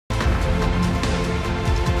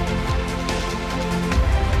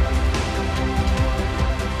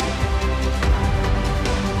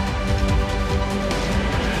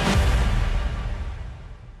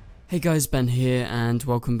Hey guys, Ben here and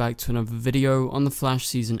welcome back to another video on The Flash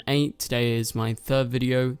Season 8. Today is my third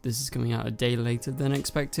video. This is coming out a day later than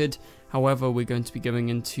expected. However, we're going to be going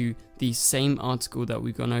into the same article that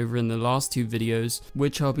we've gone over in the last two videos,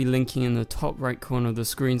 which I'll be linking in the top right corner of the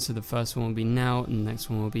screen. So the first one will be now and the next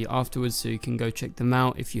one will be afterwards, so you can go check them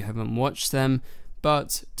out if you haven't watched them.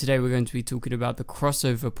 But today we're going to be talking about the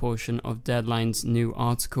crossover portion of Deadline's new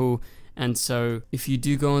article. And so if you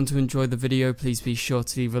do go on to enjoy the video, please be sure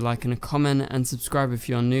to leave a like and a comment and subscribe if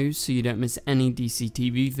you're new so you don't miss any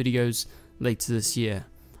DCTV videos later this year.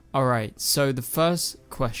 Alright, so the first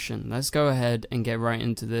question, let's go ahead and get right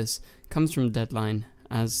into this, comes from Deadline,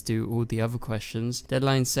 as do all the other questions.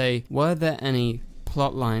 Deadline say, were there any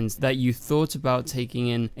plot lines that you thought about taking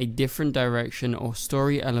in a different direction or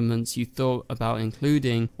story elements you thought about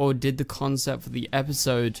including, or did the concept for the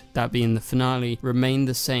episode, that being the finale, remain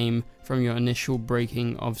the same from your initial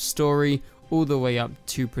breaking of story all the way up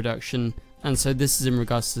to production? And so this is in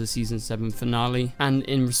regards to the season 7 finale, and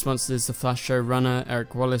in response to this, the Flash showrunner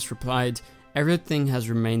Eric Wallace replied, everything has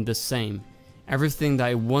remained the same. Everything that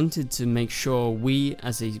I wanted to make sure we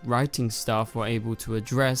as a writing staff were able to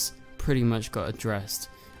address pretty much got addressed.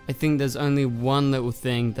 I think there's only one little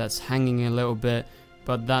thing that's hanging a little bit,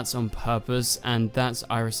 but that's on purpose, and that's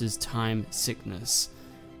Iris's time sickness.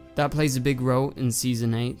 That plays a big role in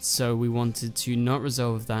season 8, so we wanted to not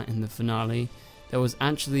resolve that in the finale. There was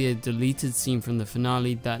actually a deleted scene from the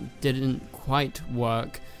finale that didn't quite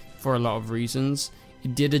work for a lot of reasons.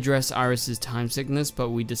 It did address Iris's time sickness, but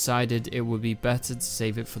we decided it would be better to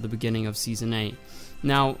save it for the beginning of season 8.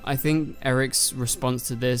 Now, I think Eric's response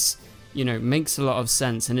to this, makes a lot of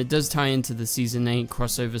sense, and it does tie into the season 8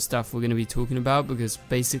 crossover stuff we're going to be talking about, because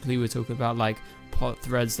basically we're talking about like plot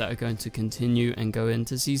threads that are going to continue and go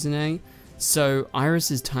into season 8. So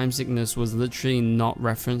Iris's time sickness was literally not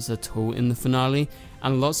referenced at all in the finale,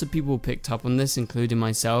 and lots of people picked up on this, including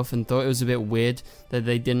myself, and thought it was a bit weird that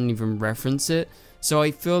they didn't even reference it. So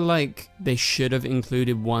I feel like they should have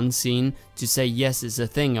included one scene to say yes, it's a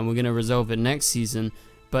thing and we're going to resolve it next season,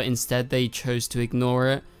 but instead they chose to ignore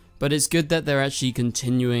it. But it's good that they're actually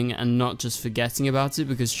continuing and not just forgetting about it,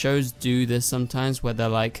 because shows do this sometimes where they're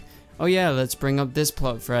like, oh yeah, let's bring up this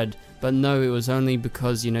plot thread, but no, it was only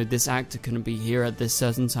because this actor couldn't be here at this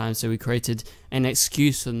certain time, so we created an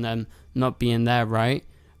excuse for them not being there, right?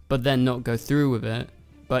 But then not go through with it.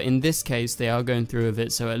 But in this case, they are going through with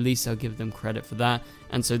it, so at least I'll give them credit for that.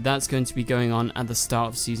 And so that's going to be going on at the start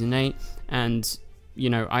of season 8, and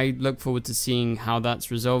I look forward to seeing how that's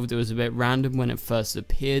resolved. It was a bit random when it first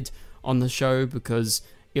appeared on the show, because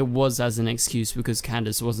it was as an excuse because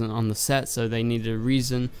Candace wasn't on the set, so they needed a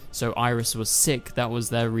reason. So Iris was sick, that was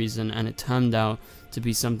their reason, and it turned out to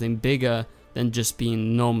be something bigger than just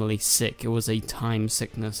being normally sick. It was a time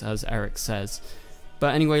sickness, as Eric says.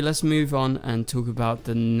 But anyway, let's move on and talk about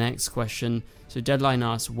the next question. So Deadline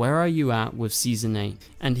asks, where are you at with season 8?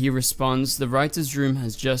 And he responds, the writer's room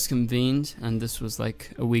has just convened, and this was like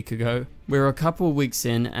a week ago. We're a couple of weeks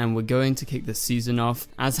in and we're going to kick the season off,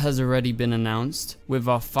 as has already been announced, with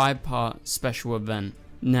our 5-part special event.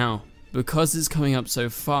 Now, because it's coming up so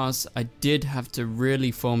fast, I did have to really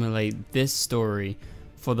formulate this story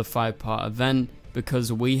for the 5-part event,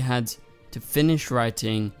 because we had to finish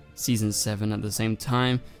writing season 7 at the same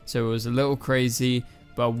time, so it was a little crazy,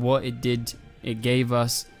 but what it did, it gave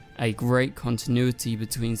us a great continuity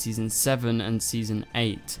between season 7 and season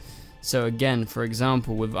 8. So again, for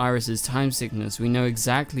example, with Iris's time sickness, we know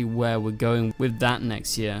exactly where we're going with that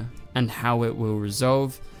next year and how it will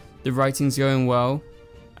resolve. The writing's going well.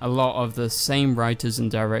 A lot of the same writers and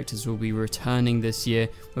directors will be returning this year.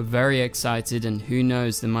 We're very excited, and who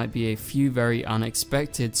knows, there might be a few very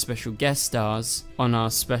unexpected special guest stars on our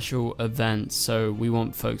special event, so we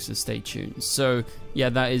want folks to stay tuned. So yeah,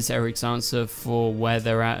 that is Eric's answer for where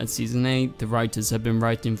they're at season 8. The writers have been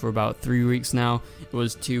writing for about 3 weeks now. It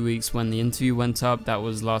was 2 weeks when the interview went up. That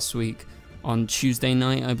was last week on Tuesday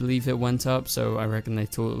night, I believe it went up, so I reckon they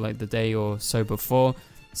thought like the day or so before.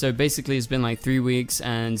 So basically it's been like 3 weeks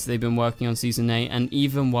and they've been working on season 8, and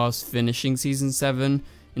even whilst finishing season 7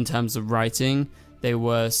 in terms of writing, they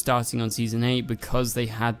were starting on season 8 because they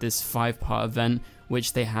had this 5-part event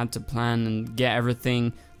which they had to plan and get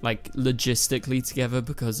everything like logistically together,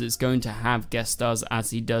 because it's going to have guest stars,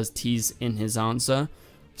 as he does tease in his answer.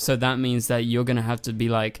 So that means that you're going to have to be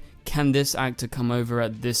like, can this actor come over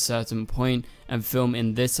at this certain point and film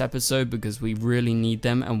in this episode, because we really need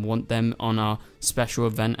them and want them on our special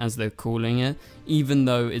event, as they're calling it, even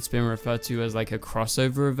though it's been referred to as like a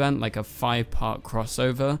crossover event, like a 5-part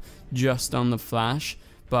crossover just on The Flash.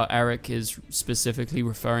 but Eric is specifically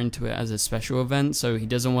referring to it as a special event, so he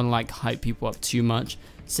doesn't want to like hype people up too much,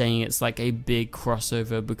 saying it's like a big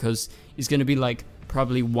crossover, because it's going to be like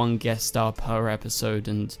probably one guest star per episode,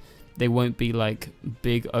 and they won't be like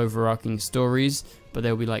big overarching stories, but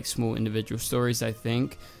they'll be like small individual stories, I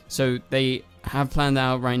think. So they have planned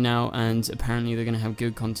out right now, and apparently they're going to have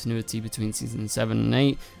good continuity between season 7 and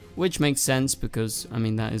 8, which makes sense because, I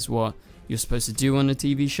mean, that is what you're supposed to do on a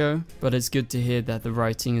TV show. But it's good to hear that the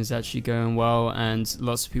writing is actually going well and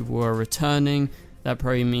lots of people are returning. That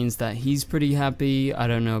probably means that he's pretty happy. I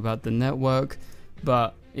don't know about the network,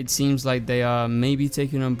 but it seems like they are maybe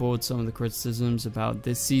taking on board some of the criticisms about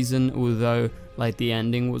this season, although like the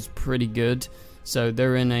ending was pretty good. So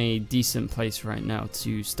they're in a decent place right now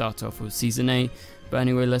to start off with season 8. But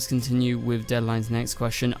anyway, let's continue with Deadline's next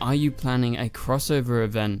question. Are you planning a crossover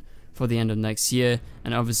event for the end of next year?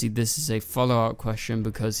 And obviously this is a follow-up question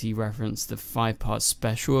because he referenced the 5-part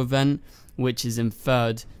special event, which is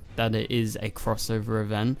inferred that it is a crossover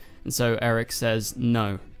event. And so Eric says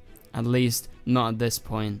no, at least not at this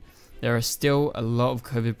point. There are still a lot of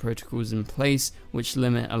COVID protocols in place which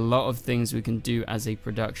limit a lot of things we can do as a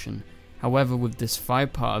production. However, with this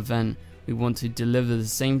 5-part event, we want to deliver the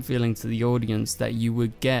same feeling to the audience that you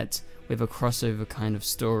would get with a crossover kind of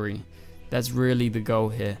story. That's really the goal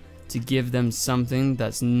here, to give them something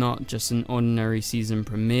that's not just an ordinary season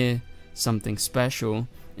premiere, something special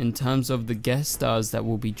in terms of the guest stars that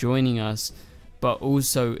will be joining us, but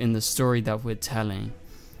also in the story that we're telling.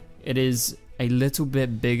 It is a little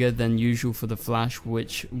bit bigger than usual for The Flash,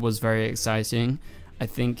 which was very exciting. I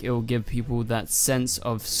think it will give people that sense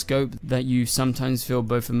of scope that you sometimes feel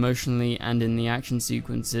both emotionally and in the action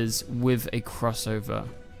sequences with a crossover,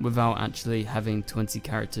 without actually having 20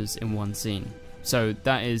 characters in one scene. So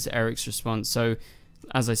that is Eric's response. So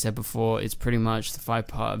as I said before, it's pretty much the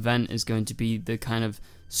 5-part event is going to be the kind of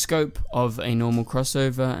scope of a normal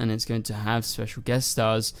crossover, and it's going to have special guest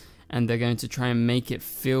stars, and they're going to try and make it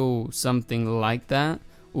feel something like that,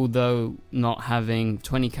 although not having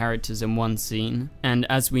 20 characters in one scene. And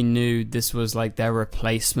as we knew, this was like their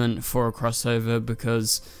replacement for a crossover,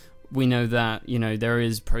 because we know that, you know, there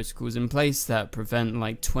is protocols in place that prevent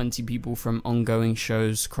like 20 people from ongoing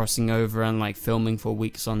shows crossing over and like filming for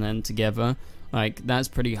weeks on end together. Like, that's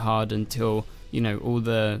pretty hard until, you know, all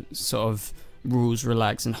the sort of rules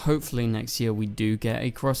relax, and hopefully next year we do get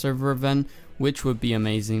a crossover event, which would be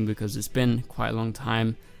amazing because it's been quite a long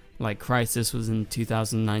time. Like, Crisis was in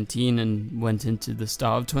 2019 and went into the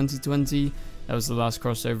start of 2020. That was the last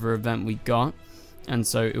crossover event we got, and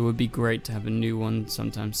so it would be great to have a new one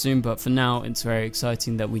sometime soon. But for now, it's very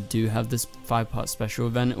exciting that we do have this 5-part special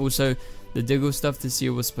event. Also, the Diggle stuff this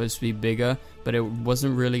year was supposed to be bigger, but it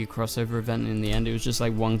wasn't really a crossover event in the end. It was just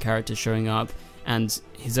like one character showing up, and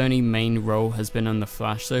his only main role has been on The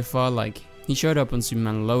Flash so far. Like, he showed up on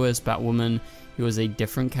Superman, Lois, Batwoman. He was a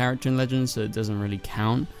different character in Legends, so it doesn't really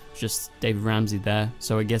count. It's just David Ramsey there,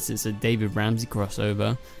 so I guess it's a David Ramsey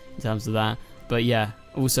crossover in terms of that. But yeah,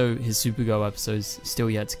 also his Supergirl episode's still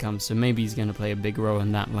yet to come, so maybe he's going to play a big role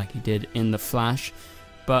in that like he did in The Flash.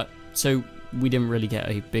 But so we didn't really get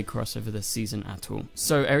a big crossover this season at all.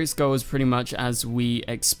 So Eric's goal is pretty much as we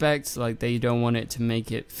expect. Like, they don't want it to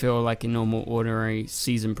make it feel like a normal ordinary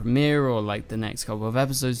season premiere, or like the next couple of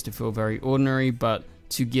episodes to feel very ordinary, but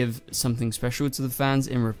to give something special to the fans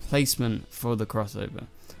in replacement for the crossover.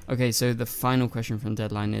 Okay, so the final question from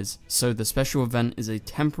Deadline is, so the special event is a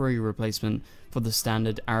temporary replacement for the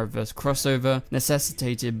standard Arrowverse crossover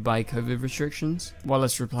necessitated by COVID restrictions?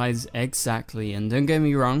 Wallace replies, exactly, and don't get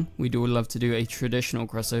me wrong, we'd all love to do a traditional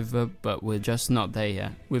crossover, but we're just not there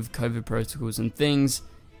yet. With COVID protocols and things,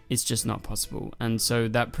 it's just not possible. And so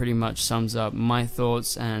that pretty much sums up my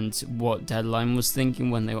thoughts and what Deadline was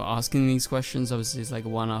thinking when they were asking these questions. Obviously, it's like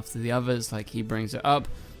one after the other. It's like he brings it up,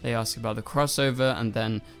 they ask about the crossover, and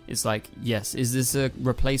then it's like, yes, is this a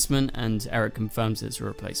replacement? And Eric confirms it's a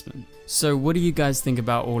replacement. So what do you guys think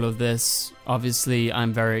about all of this? Obviously,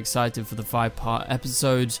 I'm very excited for the 5-part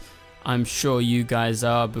episode. I'm sure you guys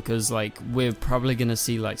are, because like we're probably gonna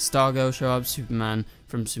see like Stargirl show up, Superman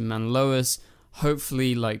from Superman Lois,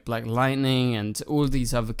 hopefully like Black Lightning, and all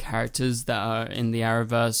these other characters that are in the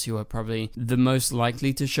Arrowverse who are probably the most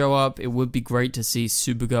likely to show up. It would be great to see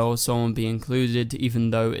Supergirl or someone be included, even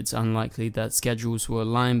though it's unlikely that schedules will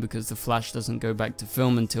align because The Flash doesn't go back to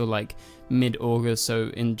film until like mid-August, so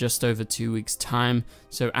in just over 2 weeks time.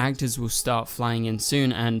 So actors will start flying in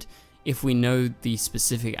soon, and if we know the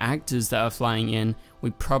specific actors that are flying in,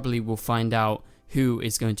 we probably will find out who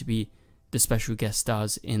is going to be the special guest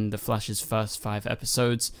stars in The Flash's first 5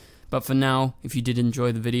 episodes. But for now, if you did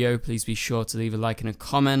enjoy the video, please be sure to leave a like and a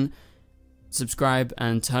comment. Subscribe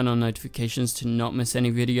and turn on notifications to not miss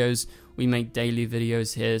any videos. We make daily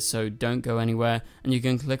videos here, so don't go anywhere, and you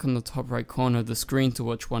can click on the top right corner of the screen to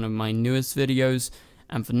watch one of my newest videos.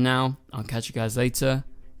 And for now, I'll catch you guys later.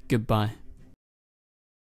 Goodbye.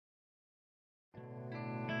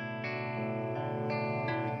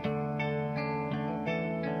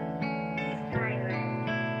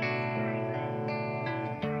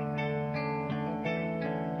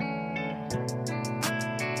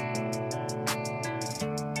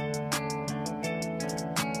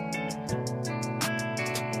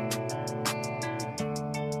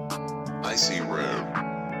 I see red.